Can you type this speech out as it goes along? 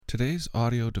Today's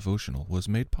audio devotional was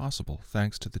made possible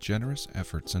thanks to the generous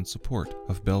efforts and support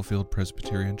of Bellefield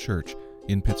Presbyterian Church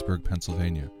in Pittsburgh,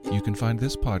 Pennsylvania. You can find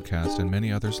this podcast and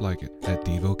many others like it at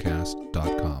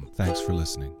Devocast.com. Thanks for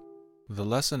listening. The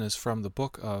lesson is from the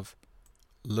book of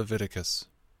Leviticus,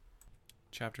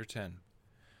 chapter 10.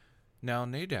 Now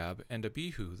Nadab and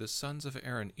Abihu, the sons of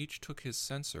Aaron, each took his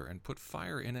censer and put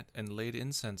fire in it and laid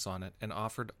incense on it and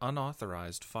offered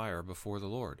unauthorized fire before the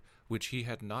Lord, which he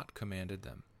had not commanded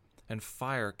them. And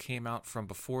fire came out from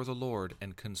before the Lord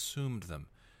and consumed them,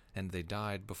 and they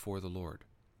died before the Lord.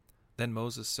 Then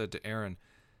Moses said to Aaron,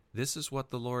 "This is what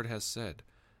the Lord has said,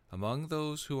 Among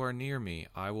those who are near me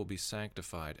I will be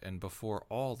sanctified, and before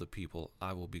all the people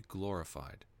I will be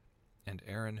glorified." And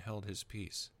Aaron held his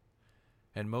peace.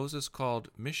 And Moses called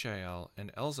Mishael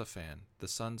and Elzaphan, the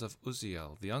sons of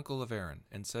Uzziel, the uncle of Aaron,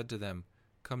 and said to them,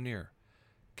 "Come near,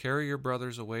 carry your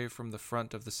brothers away from the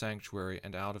front of the sanctuary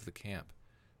and out of the camp."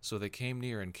 So they came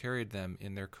near and carried them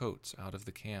in their coats out of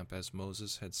the camp, as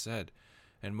Moses had said.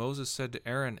 And Moses said to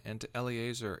Aaron and to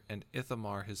Eleazar and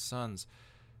Ithamar his sons,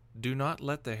 "Do not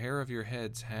let the hair of your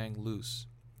heads hang loose,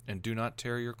 and do not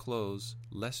tear your clothes,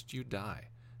 lest you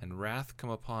die, and wrath come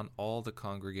upon all the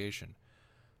congregation.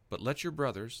 But let your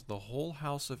brothers, the whole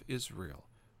house of Israel,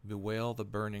 bewail the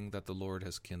burning that the Lord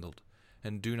has kindled.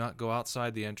 And do not go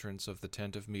outside the entrance of the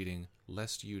tent of meeting,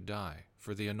 lest you die,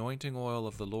 for the anointing oil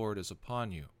of the Lord is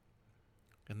upon you."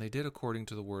 And they did according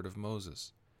to the word of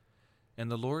Moses. And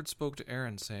the Lord spoke to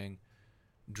Aaron, saying,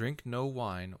 "Drink no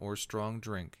wine or strong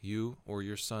drink, you or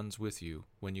your sons with you,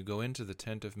 when you go into the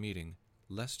tent of meeting,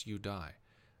 lest you die.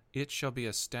 It shall be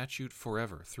a statute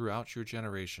forever throughout your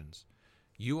generations.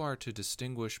 You are to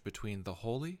distinguish between the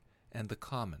holy and the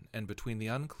common, and between the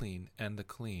unclean and the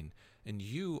clean, and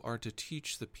you are to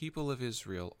teach the people of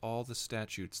Israel all the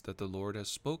statutes that the Lord has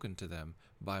spoken to them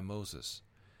by Moses."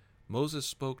 Moses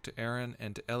spoke to Aaron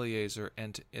and to Eleazar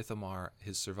and to Ithamar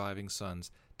his surviving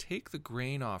sons, "Take the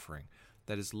grain offering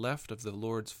that is left of the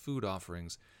Lord's food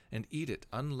offerings, and eat it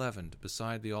unleavened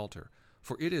beside the altar,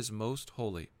 for it is most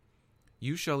holy.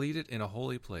 You shall eat it in a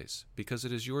holy place, because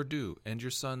it is your due and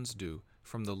your sons' due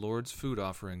from the Lord's food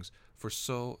offerings, for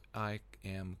so I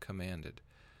am commanded.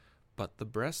 But the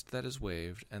breast that is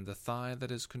waved and the thigh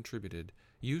that is contributed,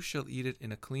 you shall eat it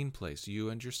in a clean place, you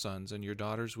and your sons and your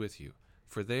daughters with you,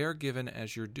 for they are given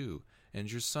as your due,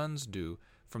 and your sons' due,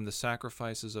 from the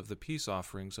sacrifices of the peace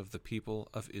offerings of the people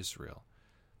of Israel.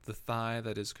 The thigh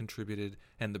that is contributed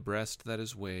and the breast that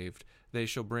is waved, they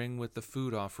shall bring with the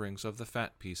food offerings of the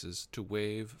fat pieces to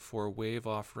wave for a wave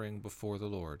offering before the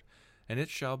Lord. And it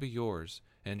shall be yours,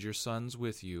 and your sons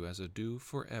with you, as a due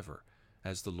forever,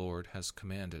 as the Lord has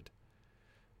commanded."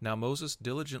 Now Moses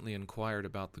diligently inquired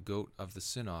about the goat of the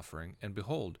sin offering, and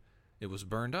behold, it was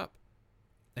burned up.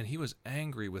 And he was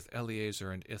angry with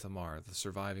Eleazar and Ithamar, the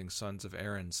surviving sons of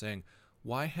Aaron, saying,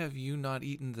 "Why have you not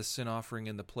eaten the sin offering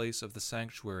in the place of the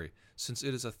sanctuary, since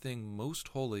it is a thing most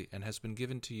holy, and has been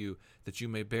given to you, that you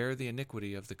may bear the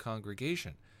iniquity of the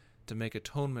congregation, to make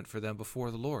atonement for them before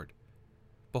the Lord?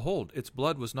 Behold, its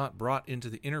blood was not brought into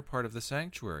the inner part of the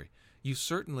sanctuary. You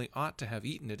certainly ought to have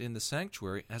eaten it in the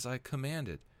sanctuary, as I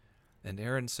commanded." And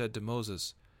Aaron said to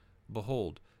Moses,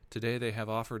 "Behold, today they have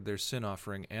offered their sin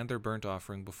offering and their burnt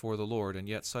offering before the Lord, and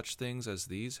yet such things as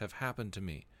these have happened to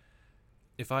me.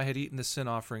 If I had eaten the sin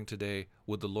offering today,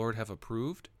 would the Lord have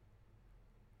approved?"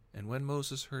 And when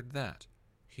Moses heard that,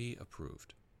 he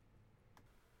approved.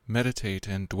 Meditate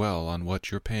and dwell on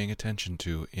what you're paying attention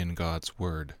to in God's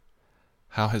Word.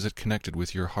 How has it connected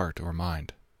with your heart or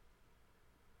mind?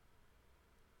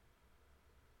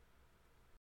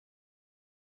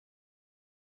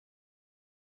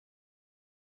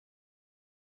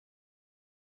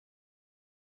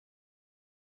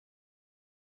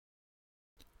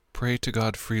 Pray to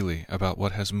God freely about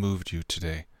what has moved you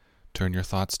today. Turn your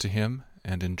thoughts to Him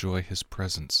and enjoy His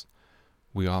presence.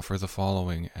 We offer the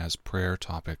following as prayer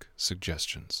topic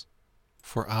suggestions.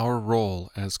 For our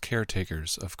role as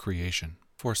caretakers of creation.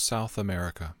 For South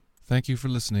America. Thank you for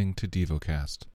listening to Devocast.